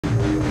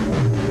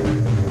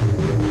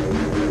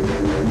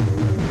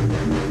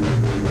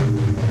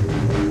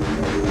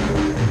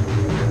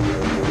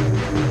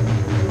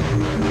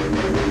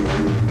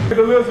Look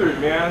at the lizard,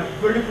 man.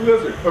 Look at the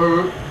lizard.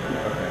 Okay.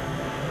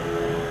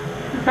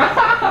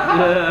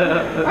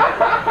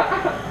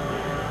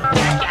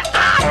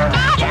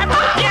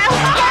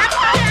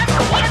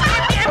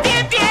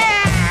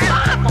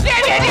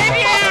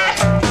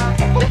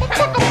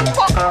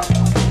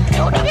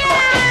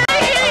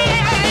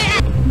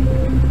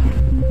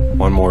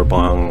 One more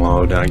bong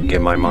load and I can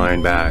get my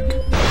mind back.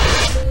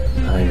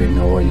 I don't even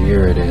know what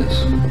year it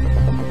is.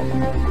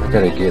 I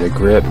gotta get a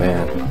grip,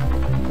 man.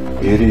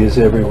 Beauty is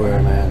everywhere,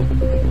 man.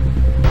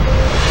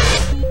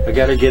 I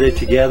gotta get it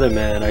together,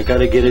 man. I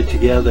gotta get it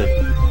together.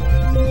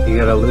 You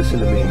gotta listen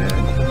to me,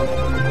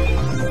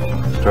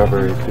 man.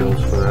 Strawberry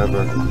fields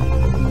forever.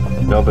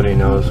 Nobody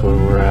knows where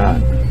we're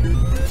at.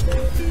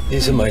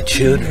 These are my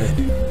children.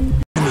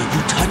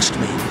 You touched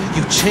me.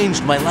 You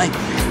changed my life.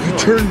 You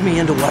turned me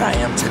into what I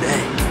am today.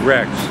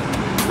 Rex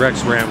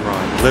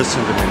Ramrod,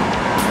 listen to me.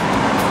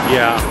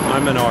 Yeah,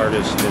 I'm an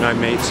artist and I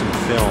made some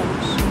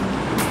films.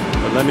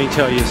 But let me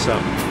tell you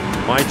something.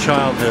 My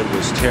childhood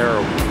was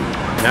terrible.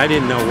 And I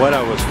didn't know what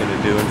I was going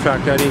to do. In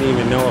fact, I didn't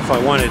even know if I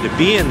wanted to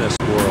be in this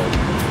world.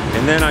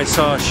 And then I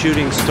saw a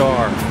shooting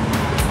star.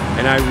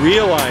 And I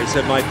realized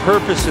that my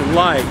purpose in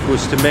life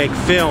was to make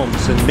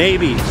films. And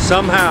maybe,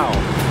 somehow,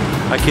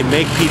 I can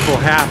make people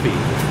happy.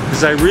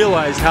 Because I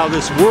realized how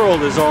this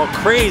world is all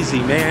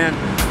crazy, man.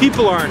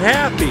 People aren't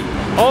happy.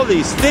 All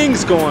these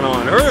things going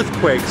on.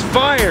 Earthquakes,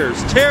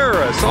 fires,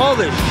 terrorists, all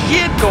this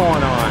shit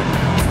going on.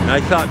 And I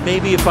thought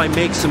maybe if I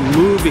make some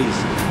movies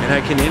and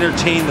I can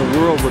entertain the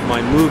world with my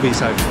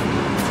movies, I've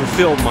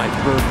fulfilled my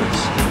purpose.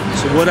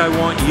 So what I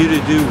want you to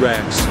do,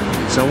 Rex,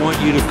 is I want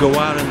you to go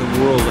out in the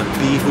world and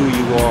be who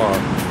you are.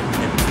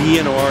 And be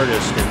an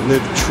artist and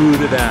live true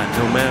to that.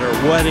 No matter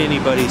what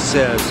anybody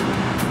says,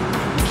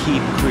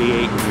 keep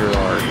creating your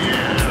art.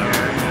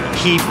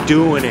 Keep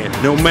doing it,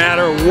 no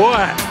matter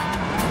what.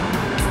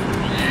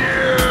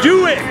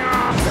 Do it!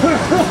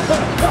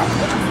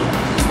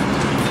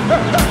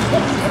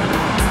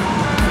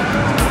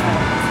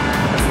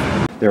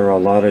 There are a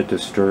lot of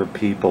disturbed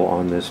people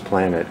on this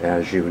planet,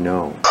 as you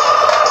know.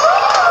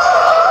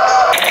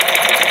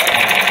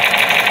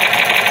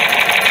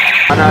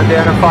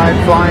 Unidentified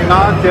flying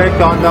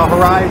object on the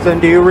horizon.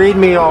 Do you read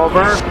me?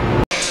 Over.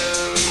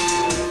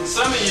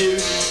 Some of you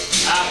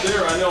out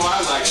there, I know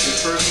I like to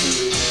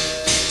personally.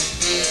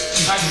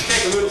 I can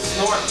take a little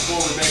snort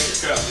before we make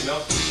the cup, you know?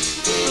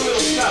 Just a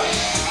little stuff.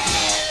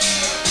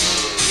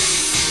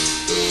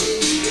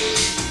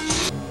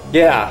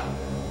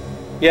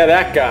 Yeah,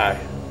 that guy.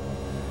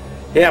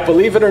 Yeah,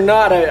 believe it or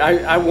not,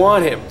 I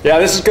want him. Yeah,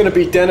 this is going to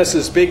be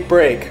Dennis's big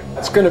break.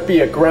 It's going to be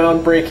a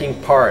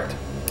groundbreaking part.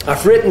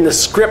 I've written the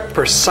script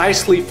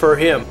precisely for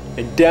him,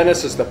 and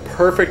Dennis is the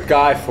perfect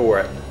guy for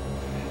it.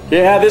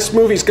 Yeah, this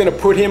movie's going to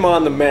put him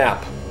on the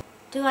map.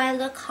 Do I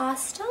look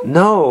hostile?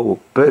 No,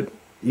 but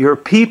your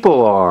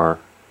people are.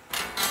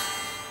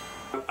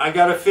 I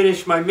gotta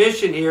finish my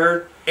mission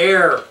here.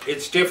 Air,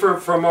 it's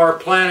different from our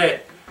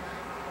planet.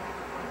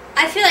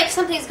 I feel like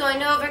something's going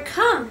to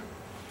overcome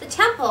the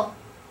temple.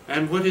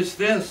 And what is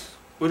this?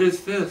 What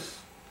is this?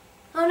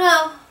 Oh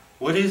no.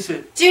 What is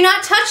it? Do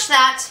not touch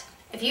that.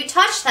 If you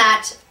touch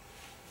that,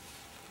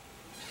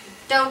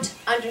 don't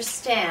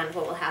understand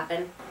what will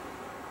happen.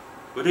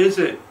 What is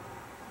it?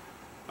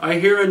 I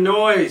hear a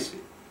noise.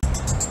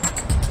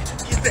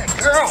 Get that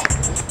girl!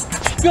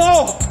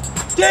 Go!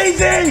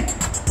 Daisy!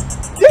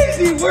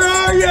 Daisy, where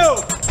are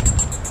you?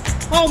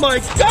 Oh my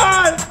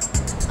God!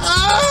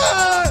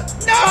 Ah!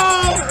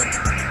 No!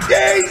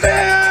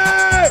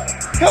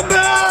 Daisy! Come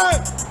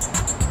back!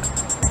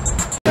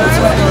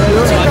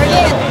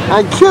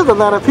 I killed a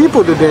lot of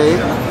people today,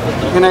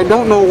 and I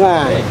don't know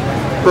why,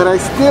 but I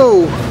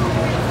still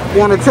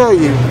want to tell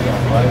you,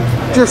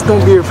 just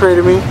don't be afraid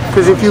of me,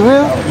 because if you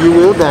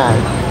will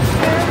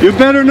die. You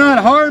better not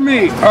harm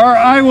me, or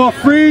I will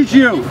freeze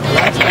you.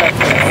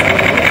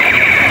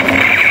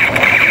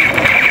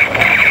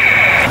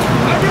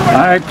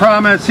 I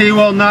promise he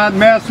will not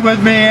mess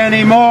with me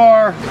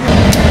anymore.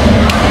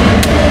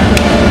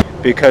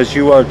 Because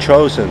you are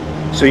chosen,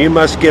 so you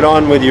must get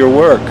on with your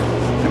work,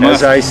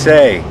 as I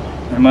say.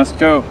 I must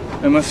go.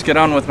 I must get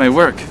on with my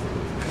work.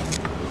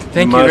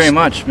 Thank you very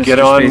much, Mr. Get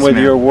on Spaceman.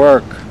 with your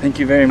work. Thank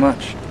you very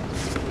much.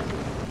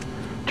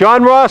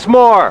 John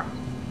Rossmore,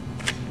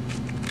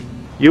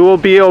 you will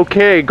be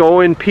okay. Go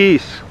in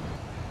peace.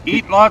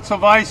 Eat lots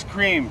of ice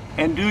cream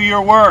and do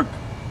your work.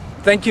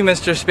 Thank you,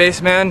 Mr.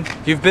 Spaceman.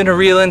 You've been a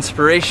real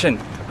inspiration.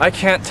 I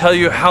can't tell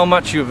you how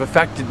much you've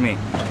affected me.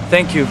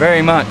 Thank you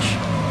very much.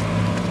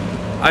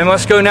 I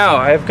must go now.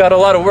 I've got a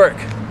lot of work.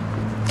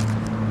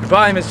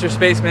 Goodbye, Mr.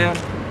 Spaceman.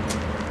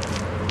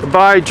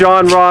 Goodbye,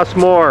 John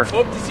Rossmore.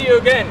 Hope to see you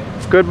again.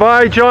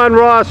 Goodbye, John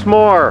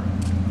Rossmore.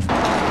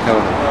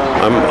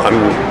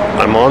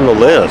 I'm on the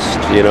list,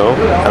 you know,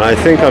 and I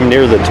think I'm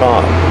near the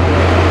top.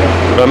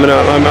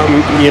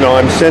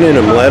 I'm sending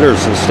him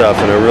letters and stuff,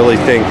 and I really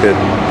think that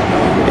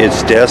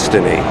it's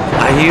destiny.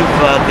 Are you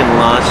fucking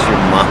lost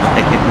your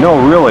mind? No,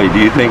 really. Do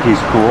you think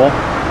he's cool?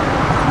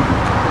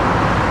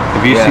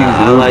 Have you seen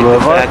Blue I like Vulva?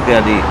 the fact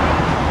that he...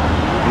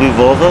 Blue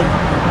Vulva?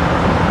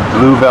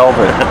 Blue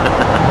Velvet.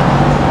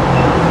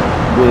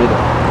 Dude,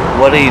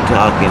 what are you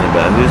talking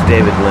about? Who's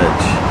David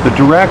Lynch? The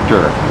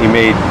director. He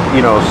made,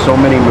 you know, so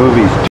many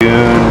movies.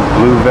 Dune,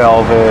 Blue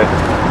Velvet,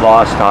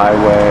 Lost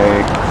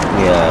Highway.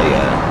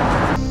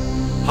 Yeah.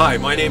 Hi,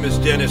 my name is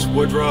Dennis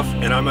Woodruff,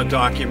 and I'm a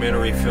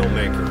documentary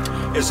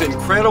filmmaker. As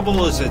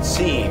incredible as it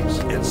seems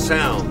and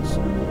sounds,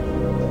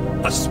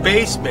 a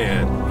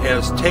spaceman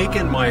has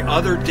taken my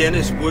other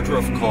Dennis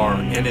Woodruff car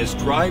and is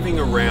driving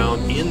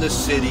around in the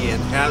city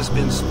and has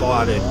been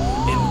spotted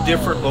in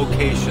different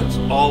locations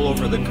all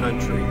over the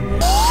country.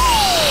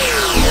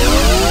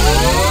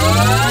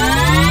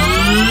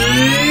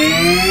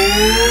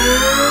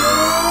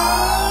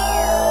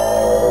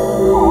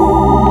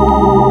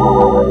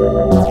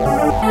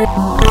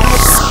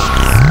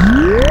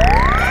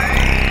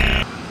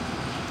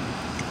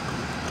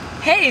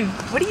 Hey,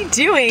 what are you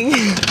doing?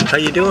 How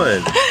you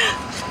doing?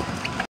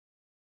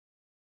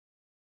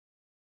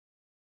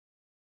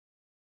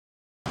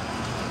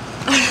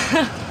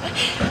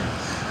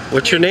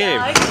 What's your name?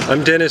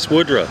 I'm Dennis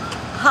Woodruff.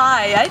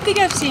 Hi, I think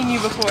I've seen you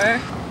before.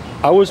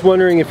 I was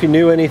wondering if you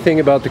knew anything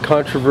about the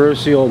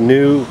controversial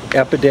new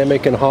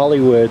epidemic in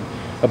Hollywood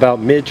about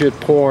midget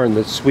porn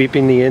that's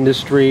sweeping the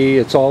industry.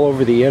 It's all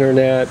over the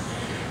internet.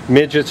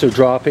 Midgets are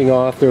dropping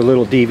off their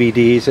little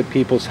DVDs at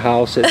people's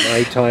house at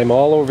nighttime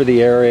all over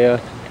the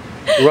area,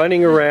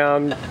 running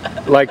around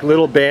like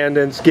little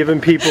bandits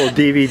giving people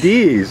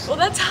DVDs. Well,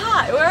 that's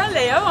hot. Where are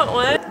they? I want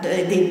one.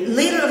 The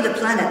leader of the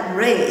planet,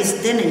 Ray, is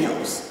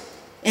Denios.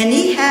 And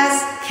he has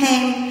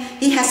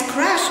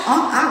crashed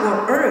on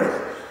our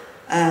Earth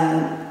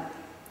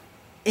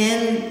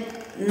in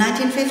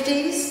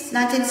 1950s,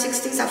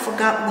 1960s, I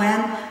forgot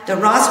when, the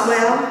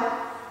Roswell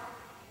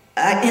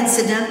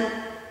incident.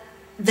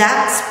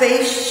 That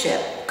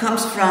spaceship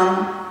comes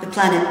from the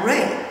planet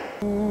Ray.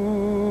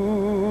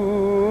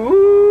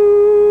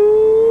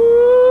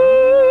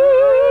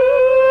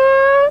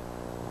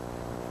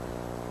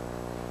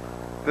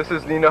 This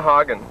is Nina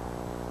Hagen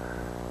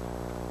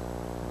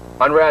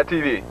on Rad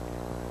TV.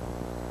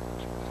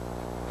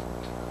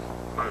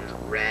 On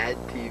Rad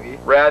TV?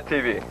 Rad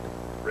TV.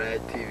 Rad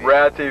TV.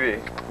 Rad TV.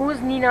 Who's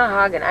Nina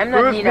Hagen? I'm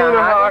not Who's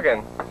Nina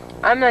Hagen.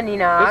 I'm not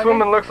Nina Hagen. This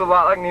woman looks a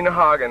lot like Nina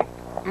Hagen.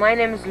 My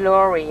name is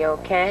Lori,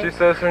 okay? She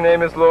says her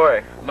name is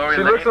Lori. Lori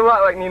she looks a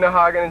lot like Nina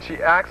Hagen and she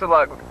acts a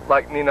lot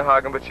like Nina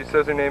Hagen, but she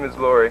says her name is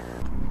Lori.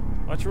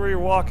 Watch where you're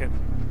walking.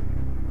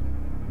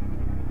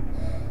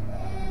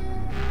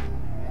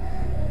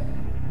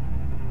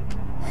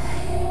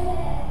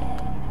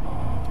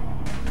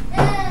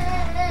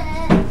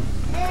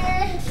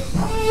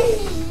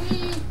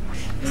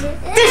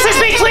 This is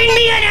between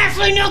me and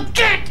Ashley. Now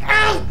get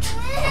out!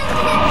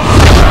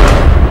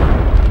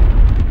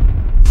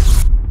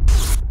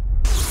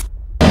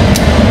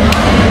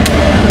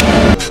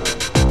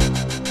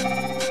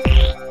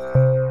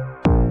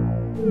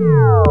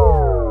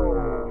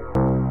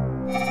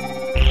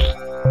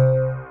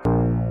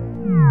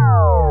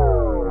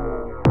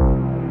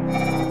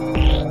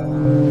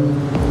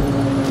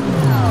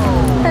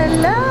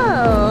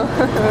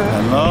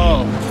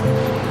 Hello.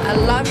 I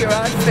love your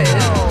outfit.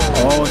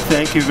 Oh,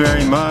 thank you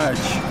very much.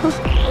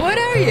 What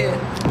are you?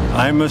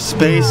 I'm a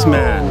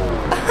spaceman.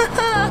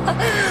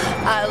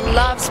 I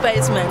love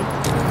spacemen.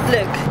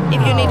 Look,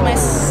 if you need my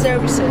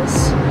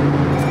services,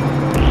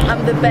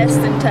 I'm the best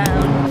in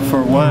town.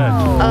 For what?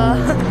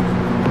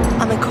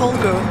 I'm a call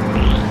girl.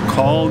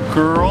 Call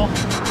girl?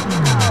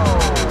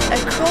 A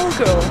call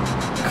girl.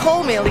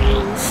 Call me and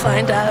you'll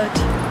find out.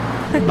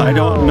 I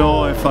don't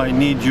know if I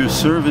need your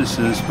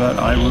services, but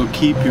I will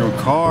keep your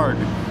card,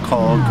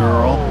 call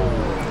girl.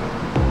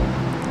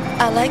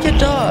 I like your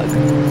dog.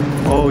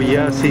 Oh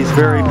yes, he's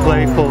very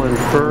playful and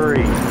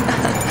furry.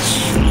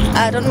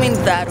 I don't mean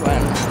that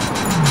one.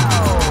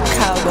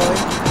 Cowboy.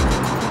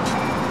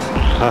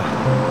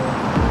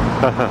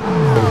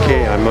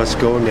 Okay, I must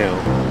go now.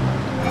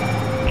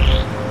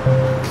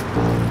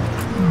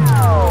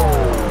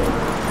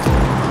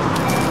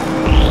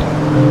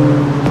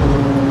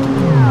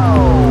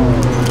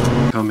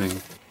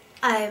 Coming.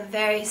 I am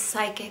very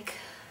psychic.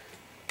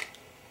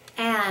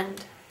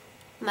 And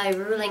my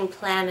ruling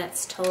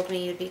planets told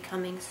me you'd be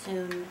coming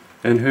soon.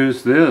 And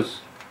who's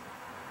this?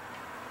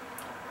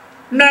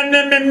 Meow,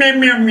 meow, meow, meow,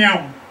 meow,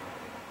 meow.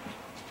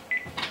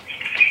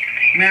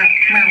 Meow,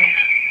 meow.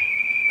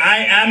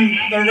 I am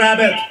the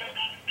rabbit.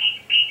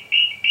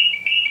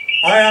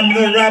 I am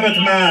the rabbit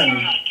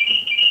man.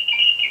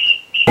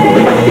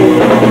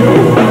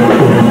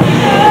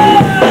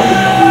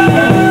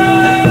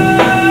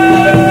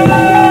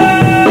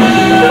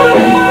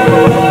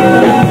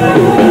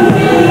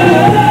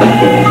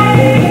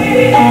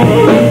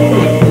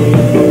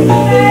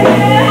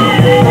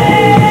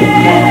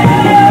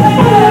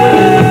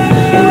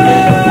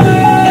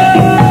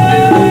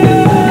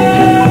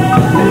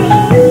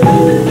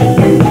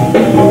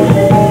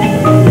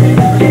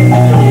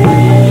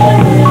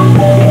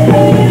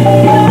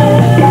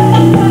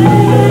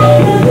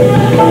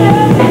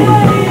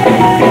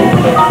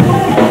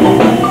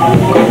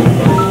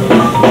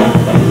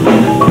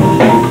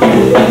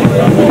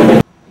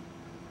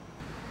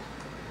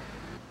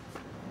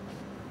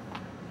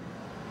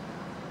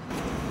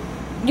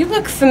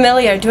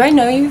 familiar. Do I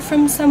know you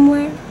from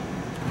somewhere?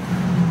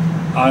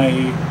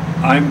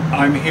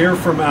 I'm here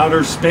from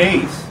outer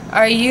space.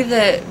 Are you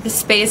the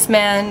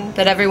spaceman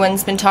that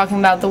everyone's been talking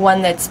about, the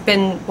one that's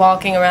been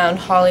walking around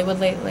Hollywood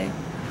lately?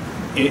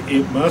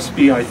 It must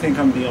be. I think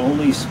I'm the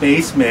only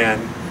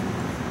spaceman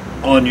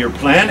on your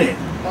planet.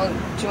 Well,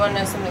 do you want to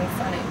know something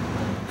funny?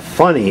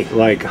 Funny?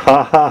 Like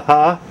ha ha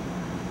ha?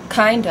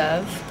 Kind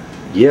of.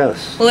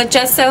 Yes. Well, it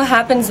just so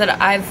happens that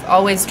I've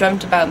always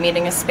dreamt about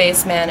meeting a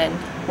spaceman and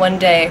one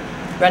day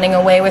running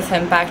away with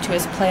him back to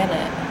his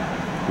planet.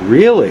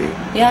 Really?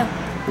 Yeah.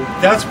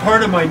 That's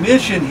part of my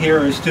mission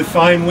here, is to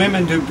find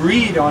women to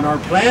breed on our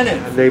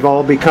planet. They've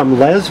all become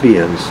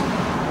lesbians.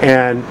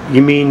 And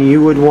you mean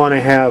you would want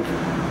to have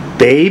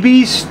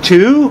babies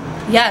too?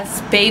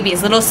 Yes,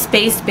 babies, little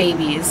space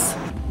babies.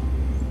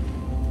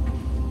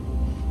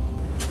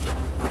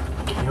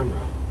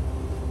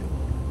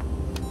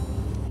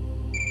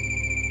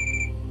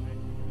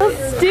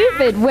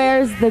 Stupid,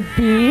 where's the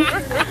beef?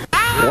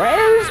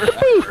 Where's the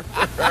beef?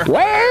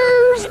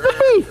 Where's the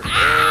beef?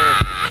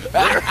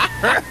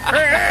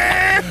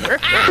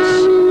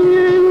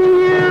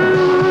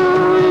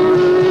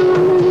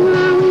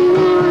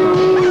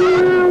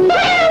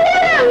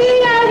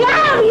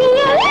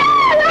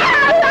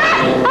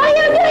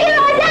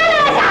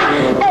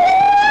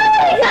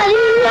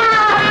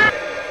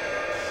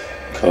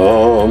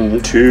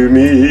 Come to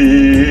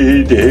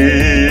me,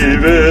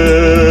 David.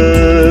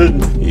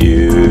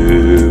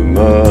 You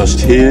must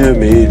hear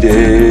me,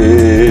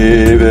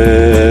 David.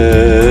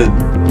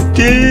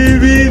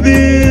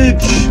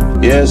 Daviditch.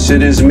 Yes,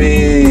 it is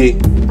me,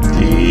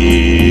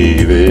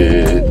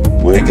 David.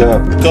 Wake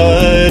up,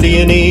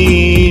 guardian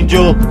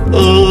angel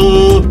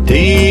of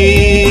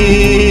David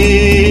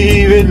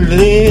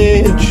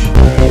Lynch.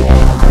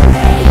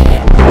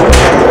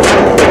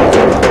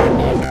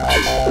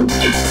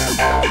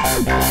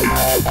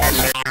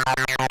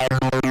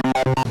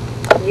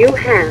 You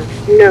have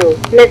no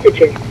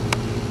messages.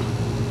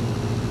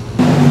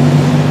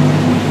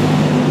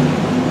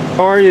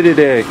 How are you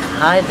today?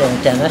 Hi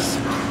there, Dennis.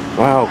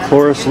 Wow,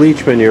 Cloris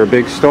Leachman, you're a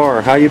big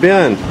star. How you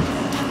been?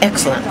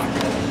 Excellent.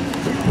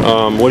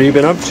 What have you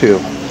been up to?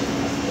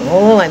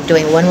 Oh, I'm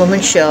doing a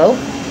one-woman show.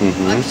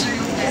 Mm-hmm.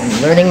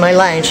 I'm learning my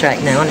lines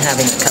right now and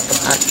having a cup of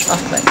hot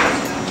chocolate.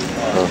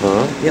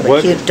 Uh-huh. You have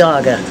a cute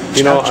dog.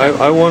 You know,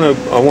 I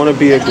want to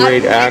be a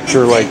great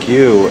actor like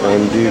you.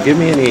 And do you give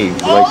me any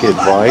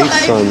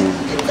advice on,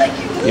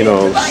 you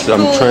know,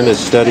 I'm trying to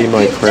study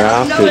my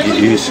craft at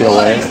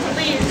UCLA.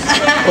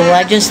 Well,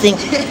 I just think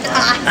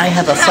I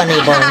have a funny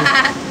bone,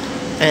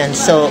 and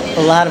so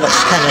a lot of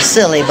it's kind of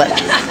silly, but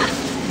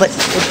it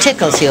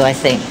tickles you, I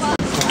think.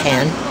 It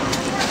can.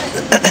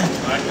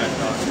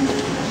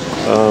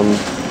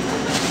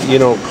 You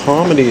know,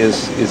 comedy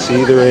is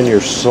either in your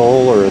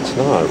soul or it's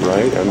not,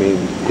 right? I mean,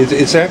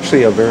 it's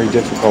actually a very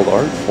difficult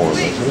art form,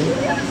 isn't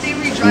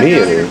it? To me,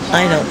 it is.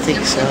 I don't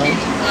think so.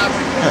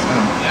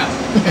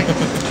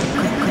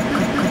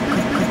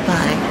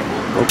 Bye.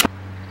 Okay.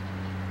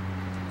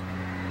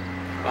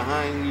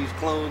 Behind these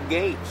closed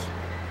gates,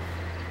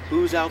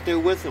 who's out there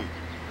with them?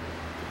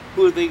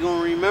 Who are they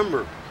going to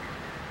remember?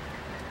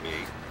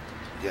 Me.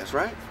 That's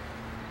right.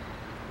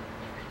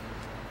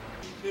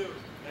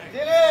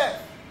 Dennis!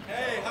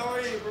 Hey, how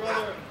are you,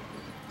 brother?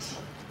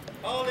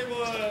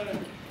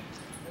 Hollywood!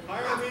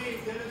 Hire me,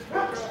 Dennis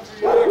Woodruff,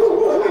 for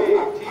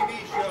your next TV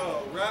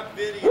show, rap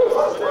video,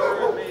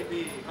 whatever it may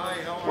be. Hi,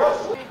 how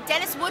are you?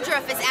 Dennis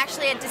Woodruff is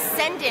actually a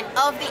descendant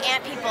of the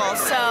ant people,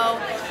 so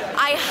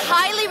I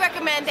highly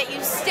recommend that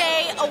you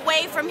stay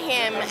away from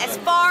him as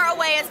far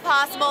away as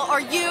possible, or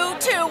you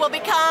too will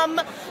become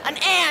an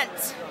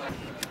ant.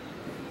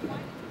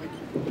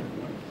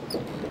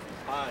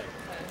 Hi.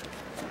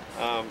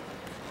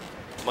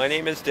 My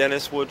name is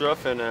Dennis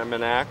Woodruff, and I'm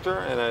an actor,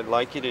 and I'd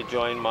like you to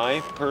join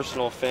my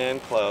personal fan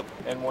club.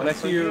 And Can I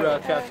see your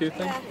tattoo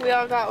thing? We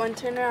all got one.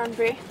 Turn around,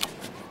 Bree.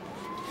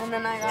 And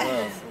then I got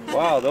this.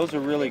 Wow, those are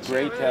really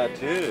great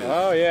tattoos.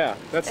 Oh yeah,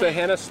 that's the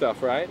henna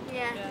stuff, right?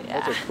 Yeah.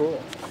 Those are cool.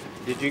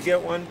 Did you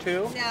get one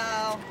too?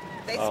 No,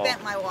 they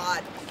spent my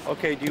wad.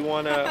 Okay, do you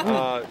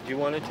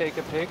wanna take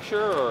a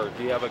picture, or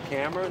do you have a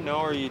camera?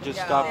 No, or you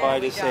just stop by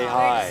to say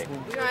hi?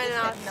 Drying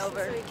off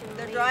over.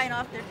 They're drying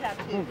off their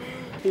tattoo.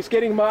 He's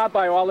getting mobbed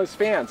by all his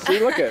fans. See,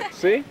 look at,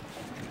 see?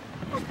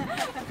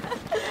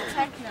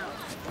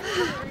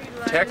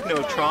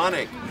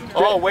 Technotronic.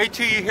 Oh, wait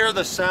till you hear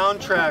the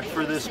soundtrack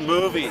for this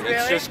movie. It's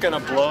Really? just gonna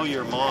blow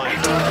your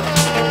mind.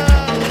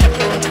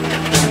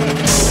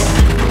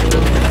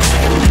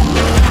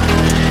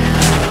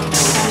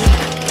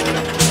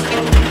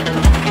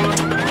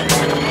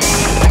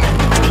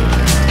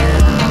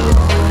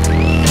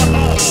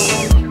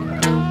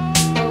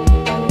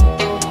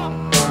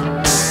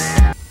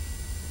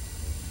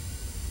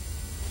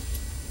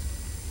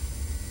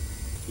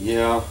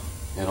 Yeah,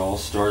 it all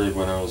started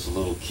when I was a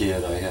little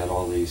kid. I had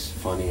all these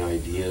funny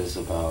ideas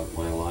about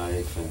my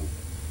life, and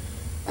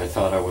I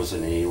thought I was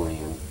an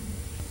alien.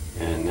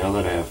 And now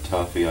that I have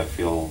Tuffy, I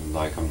feel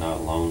like I'm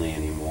not lonely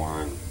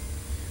anymore, and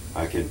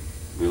I could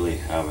really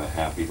have a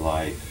happy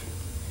life.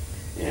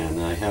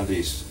 And I have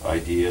these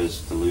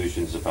ideas,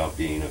 delusions about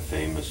being a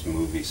famous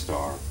movie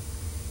star.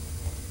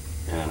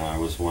 And I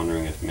was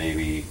wondering if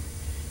maybe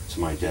it's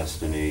my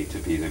destiny to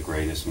be the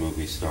greatest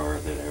movie star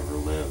that ever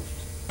lived.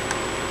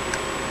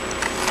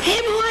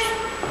 Hey, boy!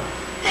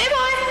 Hey,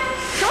 boy!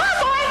 Come on,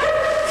 boy!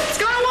 Let's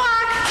go on a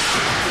walk!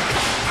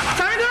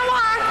 Time to go on a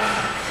walk!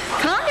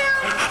 Calm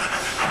down!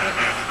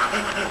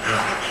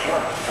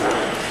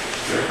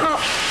 Oh.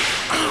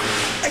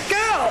 Let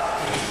go!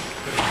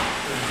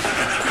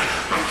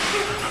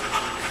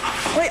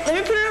 Wait, let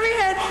me put it over your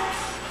head.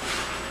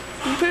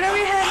 Let me put it over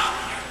your head.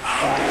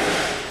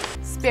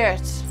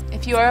 Spirit,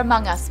 if you are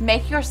among us,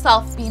 make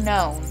yourself be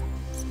known.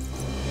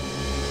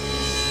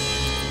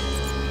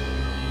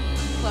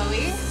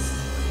 Chloe?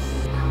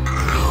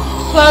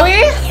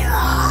 Chloe?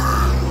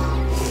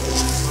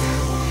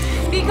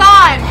 Be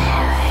gone!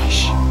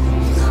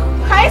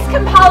 Christ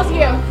compels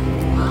you!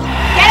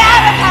 Get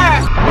out of her!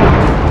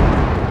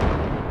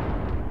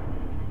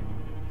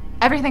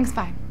 Everything's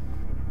fine.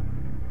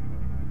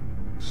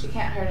 She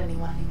can't hurt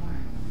anyone anymore.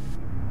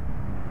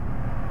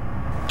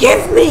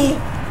 Give me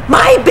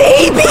my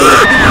baby!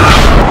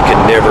 You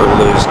can never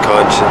lose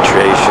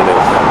concentration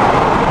of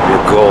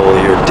your goal,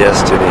 your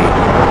destiny,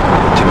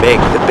 to make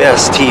the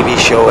best TV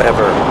show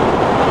ever.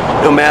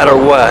 No matter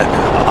what,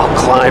 I'll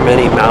climb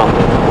any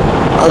mountain.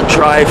 I'll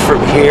drive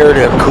from here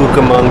to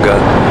Cucamonga,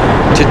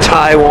 to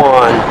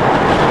Taiwan,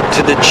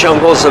 to the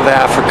jungles of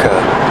Africa.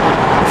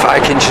 If I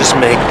can just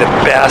make the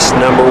best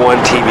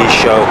 #1 TV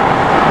show,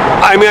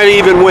 I might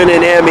even win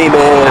an Emmy,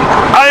 man.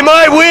 I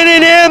might win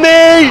an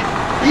Emmy!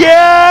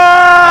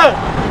 Yeah!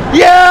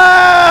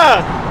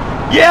 Yeah!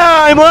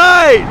 Yeah, I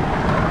might!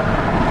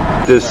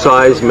 Does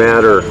size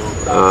matter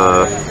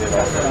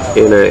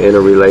in a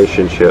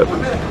relationship?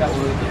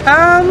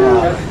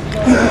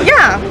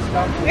 Yeah.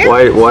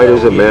 Why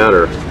does it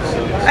matter?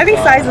 I think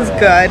size is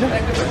good,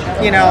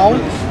 you know.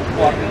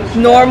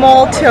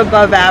 Normal to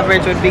above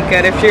average would be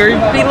good. If you're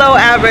below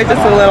average, it's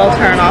a little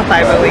turn off,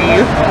 I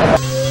believe.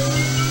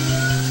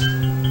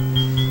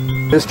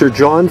 Mr.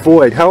 John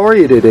Voight, how are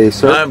you today,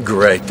 sir? I'm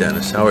great,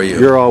 Dennis. How are you?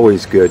 You're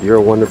always good. You're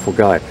a wonderful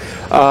guy.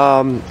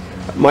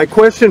 My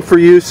question for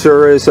you,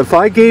 sir, is if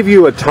I gave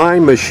you a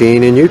time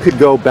machine and you could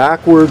go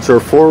backwards or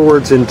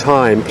forwards in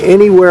time,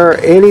 anywhere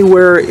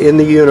in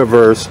the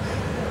universe,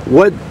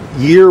 what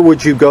year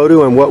would you go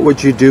to and what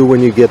would you do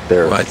when you get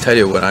there? Well, I tell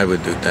you what I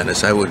would do,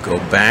 Dennis. I would go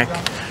back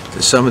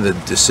to some of the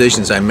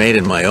decisions I made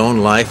in my own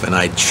life and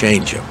I'd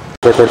change them.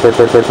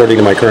 According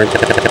to my current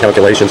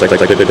calculations, I be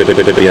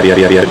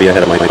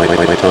ahead of my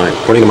time.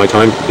 According to my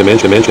time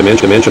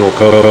dimensional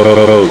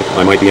code,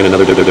 I might be in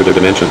another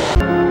dimension.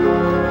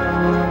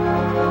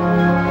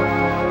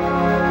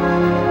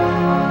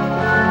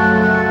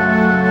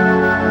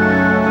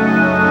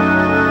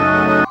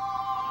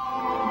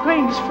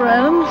 Greetings,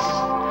 friends.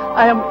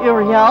 I am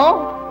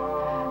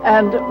Uriel,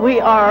 and we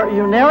are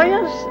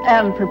Unarians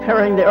and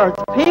preparing the Earth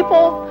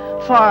people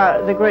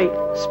for the great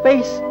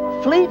space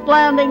fleet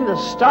landing, the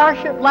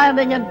Starship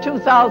landing in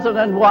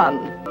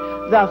 2001.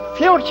 The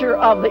future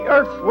of the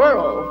Earth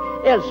world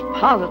is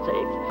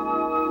positive.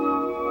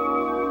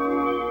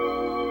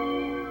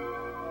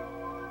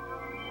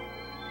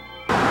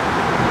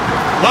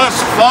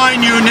 Let's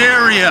find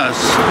Unarians!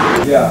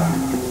 Yeah.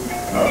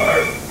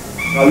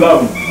 I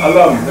love them. I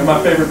love them. They're my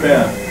favorite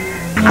band.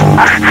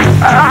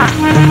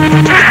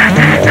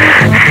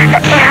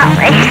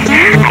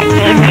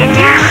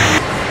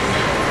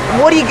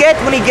 What do you get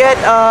when you get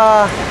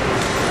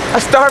a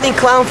starving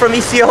clown from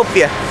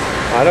Ethiopia?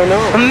 I don't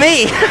know.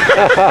 Me.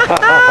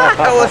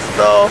 That was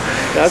so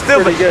That's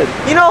stupid. pretty good.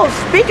 You know,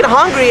 speaking of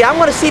hungry, I'm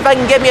gonna see if I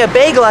can get me a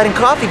bagel out in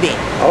Coffee Bean.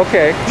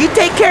 Okay. You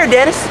take care,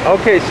 Dennis.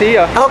 Okay, see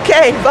ya.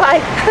 Okay,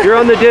 bye. You're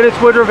on the Dennis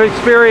Woodruff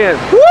Experience.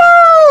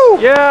 Woo!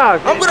 Yeah.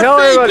 I'm gonna tell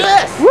feed everybody.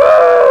 this.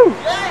 Woo!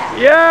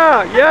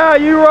 Yeah,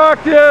 you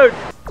rock, dude.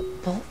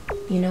 Well,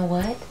 you know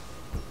what?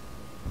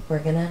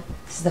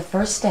 This is the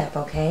first step,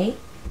 okay?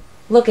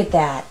 Look at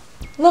that.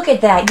 Look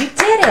at that. You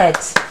did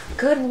it.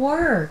 Good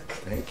work.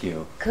 Thank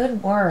you.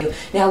 Good work.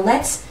 Now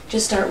let's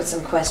just start with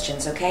some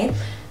questions, okay?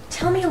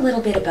 Tell me a little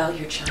bit about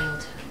your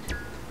childhood.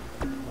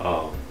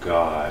 Oh,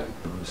 God.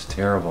 It was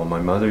terrible. My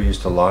mother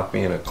used to lock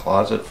me in a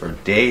closet for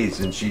days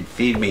and she'd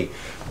feed me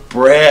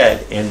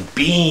bread and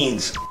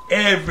beans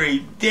every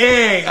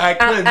day. I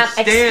couldn't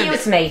stand it.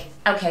 Excuse me.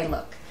 Okay,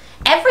 look.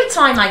 Every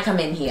time I come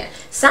in here,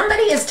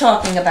 somebody is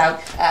talking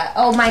about,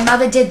 oh, my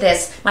mother did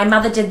this, my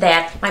mother did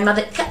that, my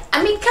mother...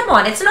 I mean, come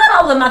on, it's not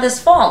all the mother's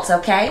faults,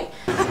 okay?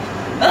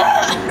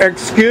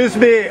 Excuse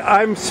me,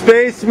 I'm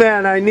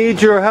Spaceman. I need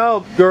your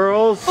help,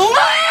 girls. Oh,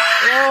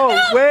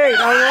 wait,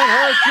 I won't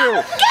hurt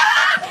you.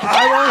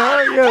 I won't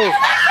hurt you.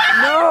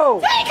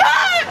 No.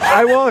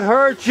 I won't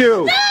hurt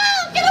you. No,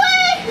 get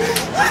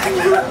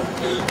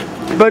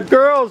away. But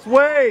girls,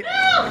 wait.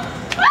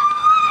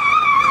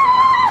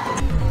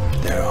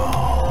 They're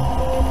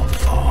all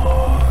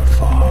far,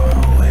 far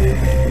away.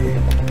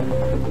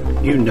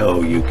 You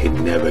know you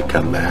can never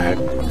come back.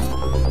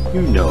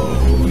 You know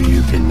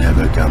you can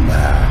never come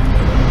back.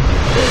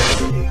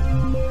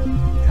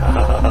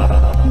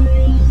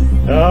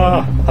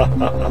 I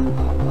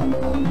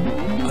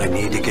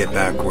need to get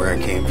back where I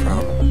came from.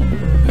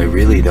 I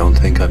really don't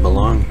think I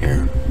belong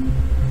here.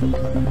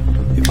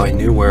 If I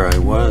knew where I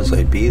was,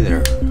 I'd be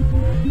there.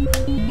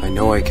 I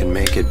know I can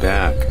make it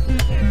back.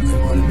 I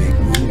want to make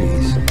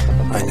movies.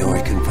 I know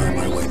I can find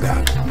my way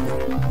back.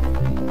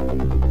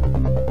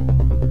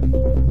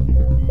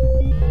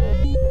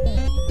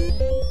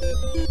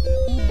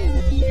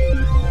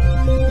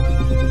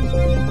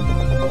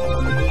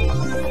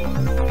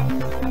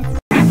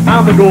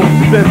 I'm the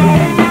golden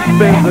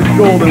spin the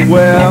golden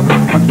web.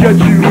 I'll get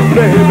you,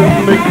 baby,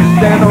 make you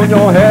stand on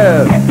your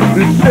head.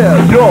 It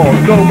says you're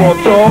no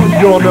mortal,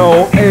 you're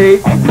no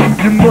ape.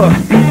 You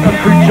must be a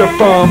creature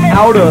from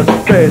outer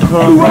space,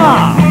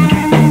 huh?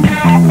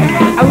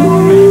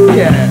 Oh,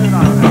 yeah.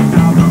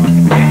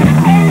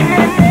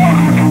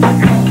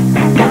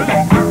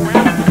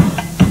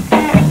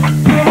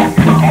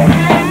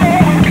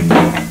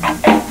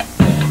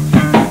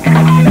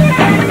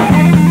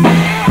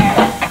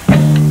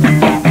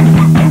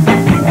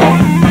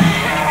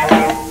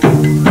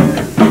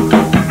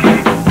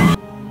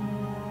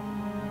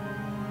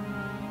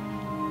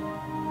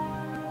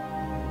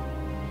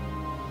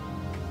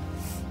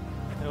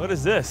 What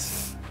is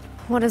this?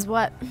 What is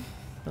what?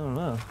 I don't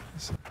know.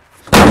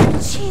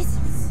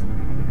 Jesus.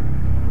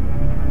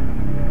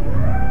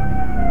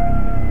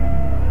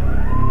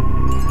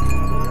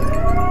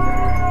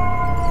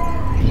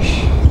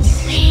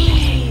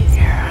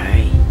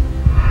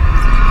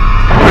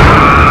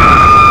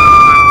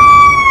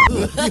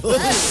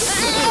 Please.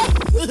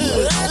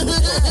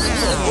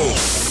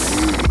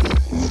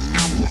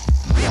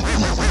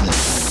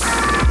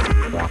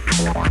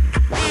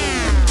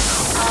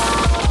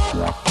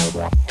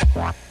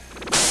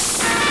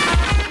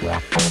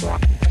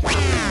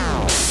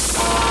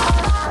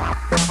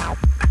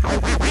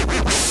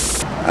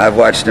 I've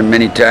watched them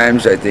many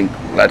times. I think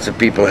lots of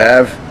people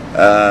have.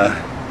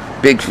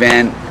 Big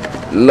fan.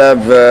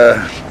 Love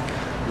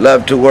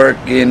to work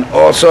in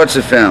all sorts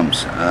of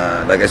films.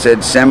 Like I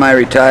said,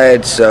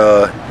 semi-retired,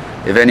 so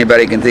if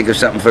anybody can think of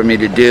something for me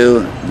to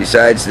do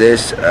besides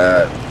this,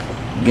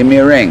 give me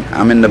a ring.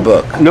 I'm in the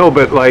book. No,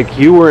 but like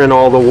you were in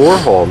all the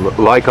Warhol,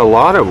 like a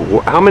lot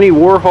of, how many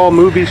Warhol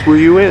movies were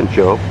you in,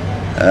 Joe?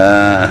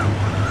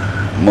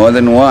 More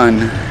than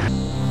one.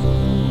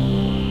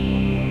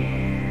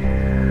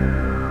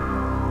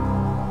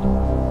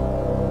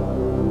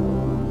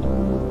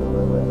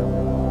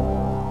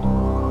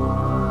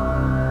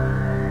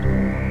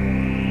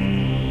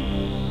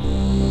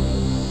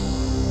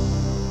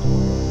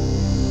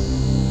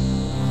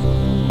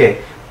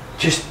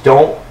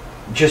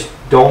 Just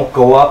don't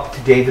go up to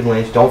David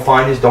Lynch. Don't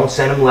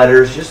send him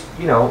letters. Just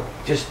be normal.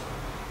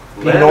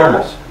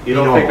 You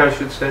don't think I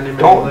should send him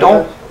Don't.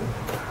 letters?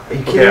 Are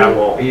you kidding? Okay, I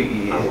won't.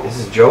 Is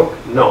this a joke?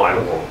 No, I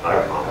won't.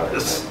 I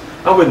promise.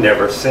 I would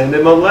never send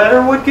him a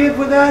letter. What good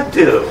would that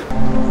do?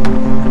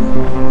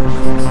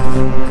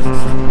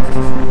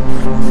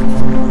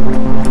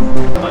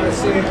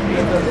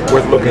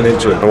 Worth looking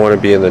into. I want to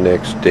be in the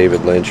next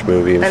David Lynch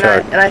movie. In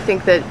fact, And I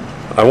think that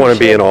I want to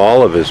be in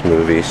all of his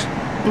movies.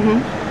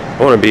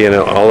 I want to be in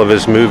all of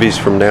his movies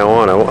from now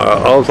on.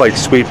 I'll like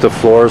sweep the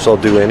floors. I'll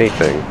do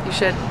anything. you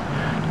should.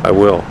 I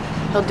will.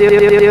 He'll do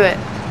it.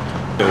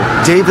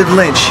 David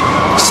Lynch.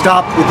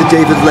 Stop with the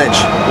David Lynch.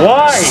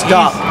 Why?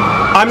 Stop.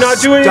 I'm not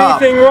doing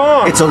anything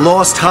wrong. It's a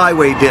lost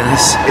highway,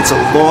 Dennis. It's a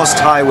lost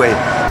highway.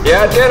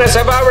 Yeah, Dennis,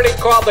 I've already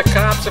called the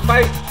cops. If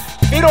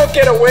you don't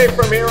get away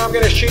from here, I'm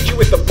going to shoot you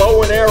with the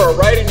bow and arrow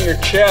right in your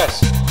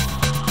chest. Did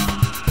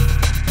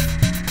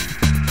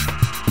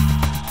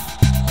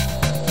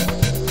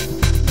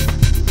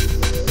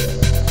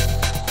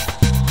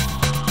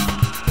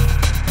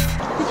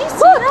you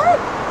see that?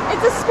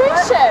 It's a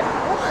spaceship.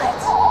 What?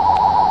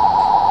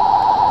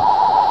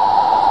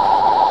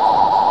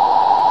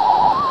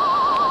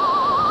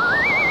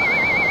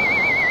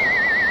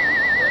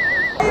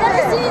 I've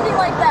never seen anything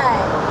like that.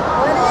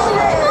 What is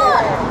it?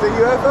 The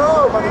UFO,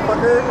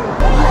 motherfucker.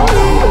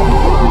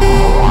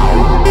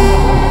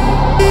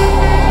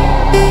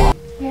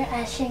 You're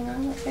ashing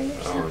all over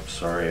yourself. Oh, I'm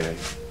sorry.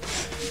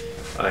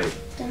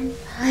 Don't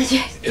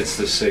apologize. It's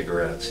the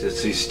cigarettes.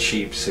 It's these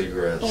cheap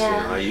cigarettes.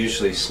 Yeah. You know, I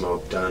usually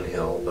smoke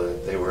Dunhill,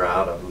 but they were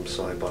out of them,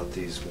 so I bought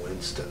these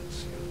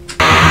Winstons.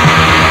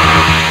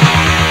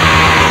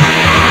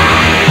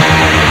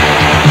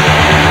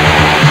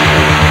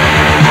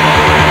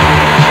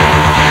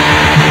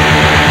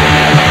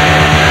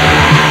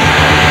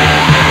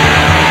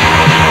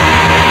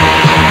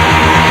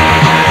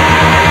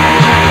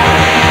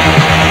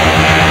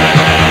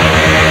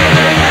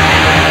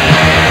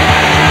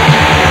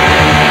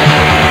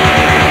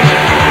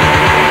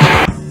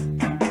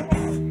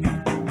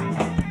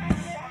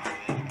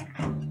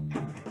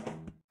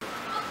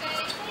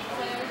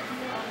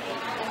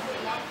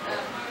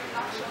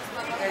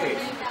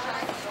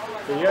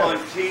 On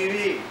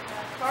TV.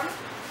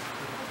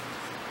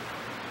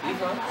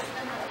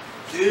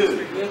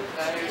 Dude.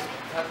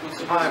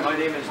 Hi, my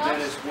name is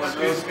Dennis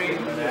Woodruff.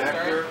 I'm an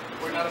actor.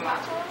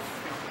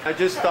 I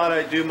just thought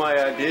I'd do my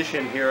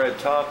audition here at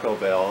Taco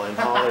Bell in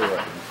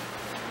Hollywood.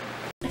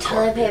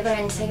 toilet paper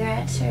and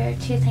cigarettes are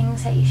two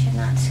things that you should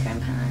not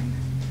scrimp on.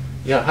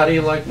 Yeah, how do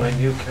you like my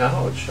new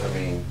couch? I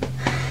mean,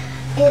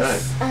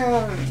 It's,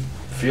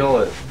 feel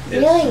it.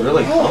 It's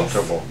really nice.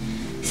 Comfortable.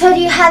 So do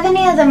you have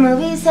any of the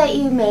movies that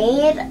you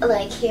made,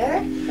 like, here?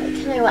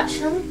 Can I watch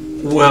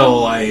them?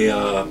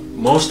 Well,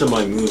 most of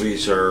my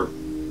movies are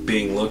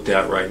being looked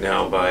at right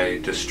now by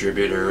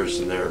distributors,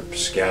 and they're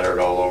scattered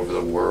all over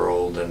the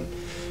world, and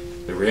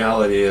the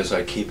reality is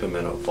I keep them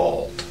in a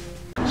vault.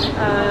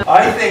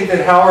 I think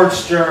that Howard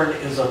Stern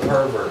is a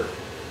pervert.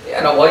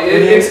 Yeah, no, well,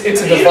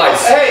 it's a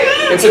device. Hey,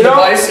 it's a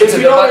device. If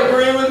you don't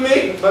agree with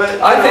me,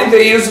 but I think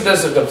they use it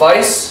as a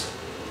device,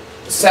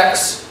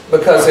 sex,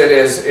 because it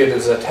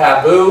is a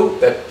taboo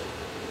that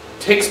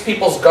takes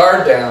people's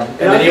guard down, and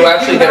then you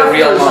actually get a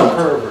real moment.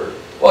 Pervert.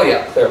 Well,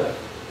 yeah, clearly.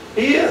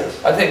 He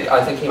is. I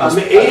think he must.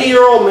 I'm an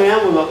 80-year-old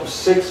man with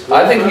 6 girlfriends.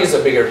 I think he's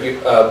a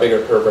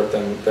bigger pervert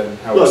than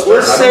Howard Stern.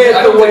 Let's say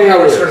I don't think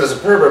Howard Stern is a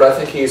pervert. I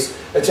think he's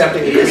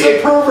attempting to create... He's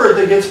a pervert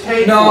that gets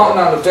paid for it.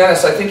 No,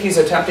 Dennis, I think he's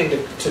attempting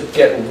to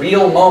get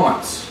real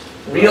moments,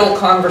 real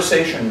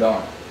conversation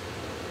going.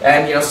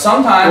 And, you know,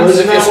 sometimes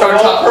if you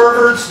start talking...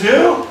 perverts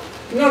do?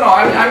 No,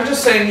 I'm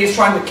just saying he's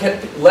trying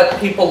to let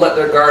people let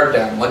their guard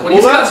down. Like when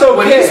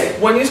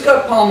when he's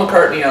got Paul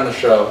McCartney on the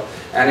show,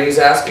 and he's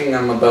asking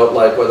him about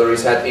like whether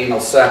he's had anal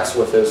sex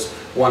with his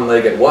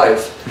one-legged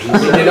wife, you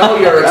know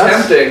you're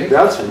attempting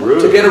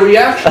rude. to get a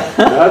reaction.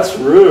 That's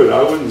rude.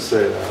 I wouldn't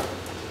say that.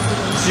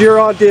 It's your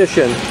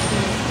audition.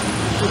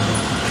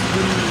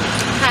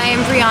 Hi,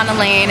 I'm Brianna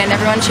Lane, and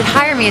everyone should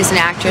hire me as an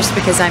actress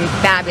because I'm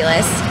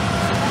fabulous.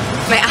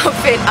 My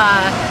outfit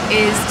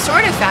is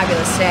sort of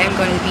fabulous today. I'm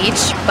going to the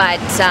beach, but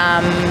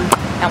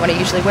not what I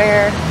usually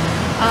wear.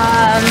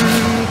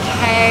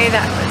 Okay,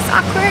 that was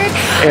awkward.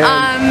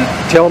 And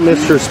tell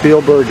Mr.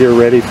 Spielberg you're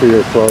ready for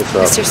your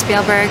close-up. Mr.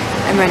 Spielberg,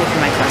 I'm ready for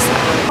my close-up.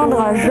 Ne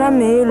prendra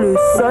jamais le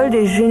sol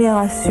des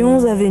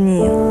générations à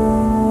venir.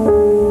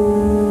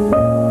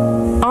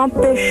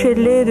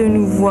 Empêchez-les de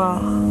nous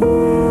voir.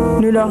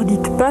 Ne leur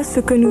dites pas ce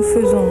que nous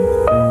faisons.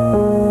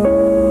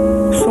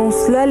 Sont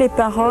cela les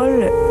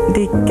paroles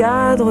des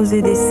cadres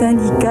et des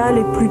syndicats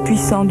les plus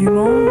puissants du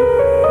monde?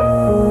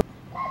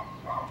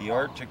 The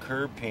art to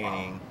curb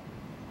painting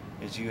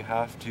is you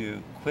have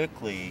to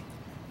quickly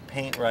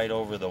paint right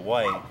over the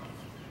white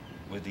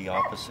with the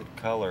opposite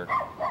color.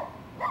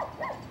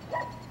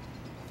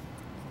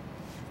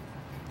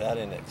 That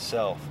in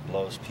itself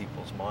blows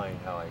people's mind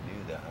how I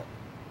do that.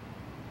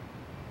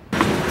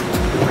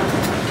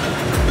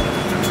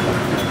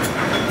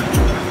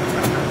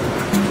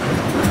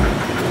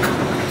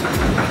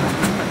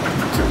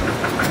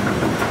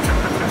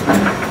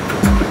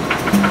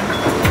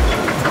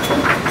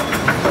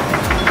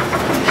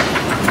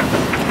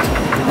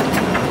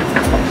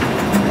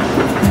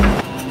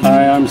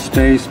 Hi, I'm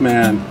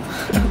Spaceman.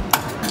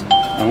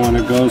 I want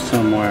to go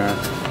somewhere.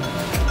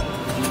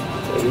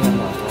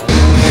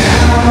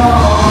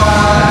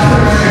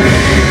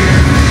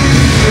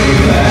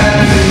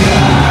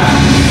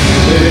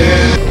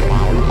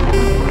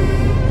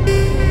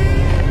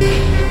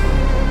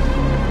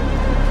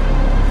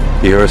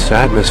 The Earth's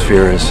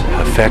atmosphere is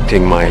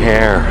affecting my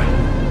hair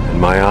and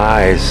my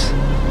eyes.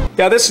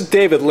 Yeah, this is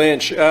David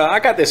Lynch. I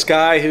got this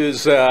guy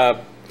who's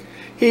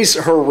he's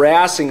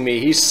harassing me.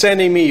 He's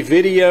sending me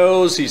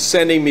videos. He's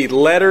sending me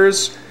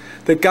letters.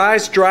 The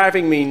guy's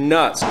driving me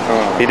nuts.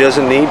 He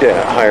doesn't need to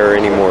hire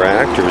any more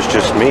actors,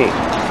 just me.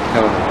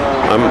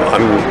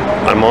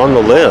 I'm on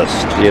the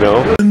list, you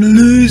know. I'm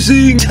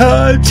losing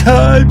touch.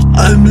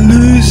 I'm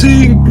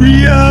losing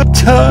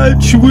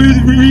touch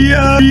with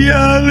reality.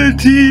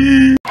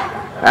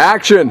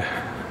 Action.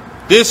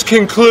 This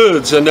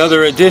concludes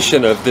another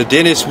edition of the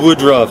Dennis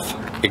Woodruff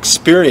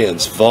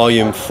Experience,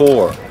 Volume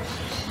 4.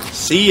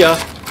 See ya.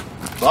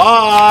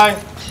 Bye.